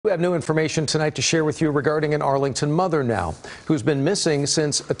We have new information tonight to share with you regarding an Arlington mother now who's been missing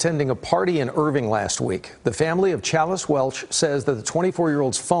since attending a party in Irving last week. The family of Welch says that the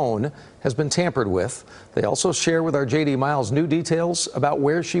 24-year-old's phone has been tampered with. They also share with our J.D. Miles new details about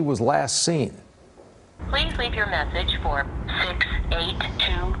where she was last seen. Please leave your message for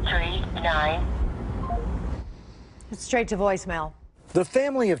 68239. It's straight to voicemail. The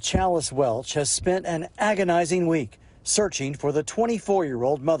family of Welch has spent an agonizing week searching for the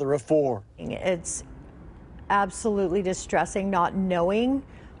 24-year-old mother of four. It's absolutely distressing not knowing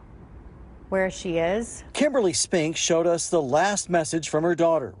where she is. Kimberly Spink showed us the last message from her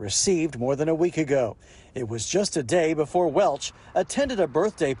daughter, received more than a week ago. It was just a day before Welch attended a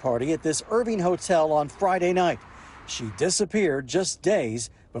birthday party at this Irving hotel on Friday night. She disappeared just days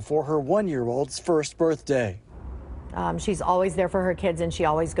before her one-year-old's first birthday. She's always there for her kids and she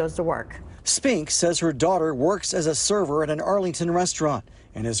always goes to work. Spink says her daughter works as a server at an Arlington restaurant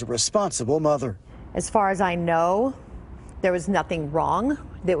and is a responsible mother. As far as I know, there was nothing wrong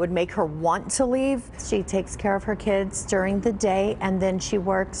that would make her want to leave. She takes care of her kids during the day and then she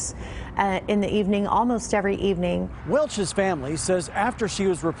works in the evening, almost every evening. Welch's family says after she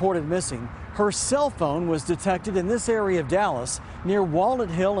was reported missing, her cell phone was detected in this area of Dallas near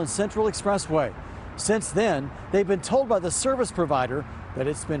Walnut Hill and Central Expressway. Since then, they've been told by the service provider that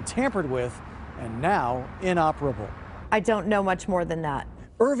it's been tampered with and now inoperable. I don't know much more than that.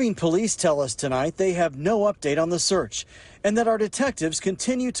 Irving police tell us tonight they have no update on the search and that our detectives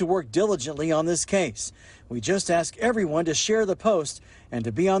continue to work diligently on this case. We just ask everyone to share the post and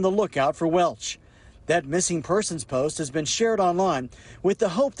to be on the lookout for Welch. That missing persons post has been shared online with the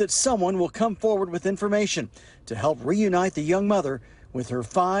hope that someone will come forward with information to help reunite the young mother with her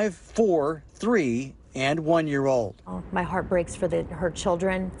 5, 4, 3, and 1-year-old. Oh, my heart breaks for her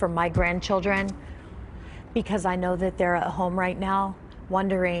children, for my grandchildren, because I know that they're at home right now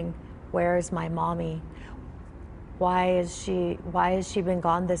wondering, where is my mommy? Why has she been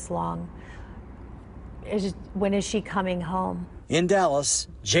gone this long? When is she coming home? In Dallas,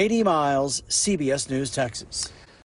 J.D. Miles, CBS News, Texas.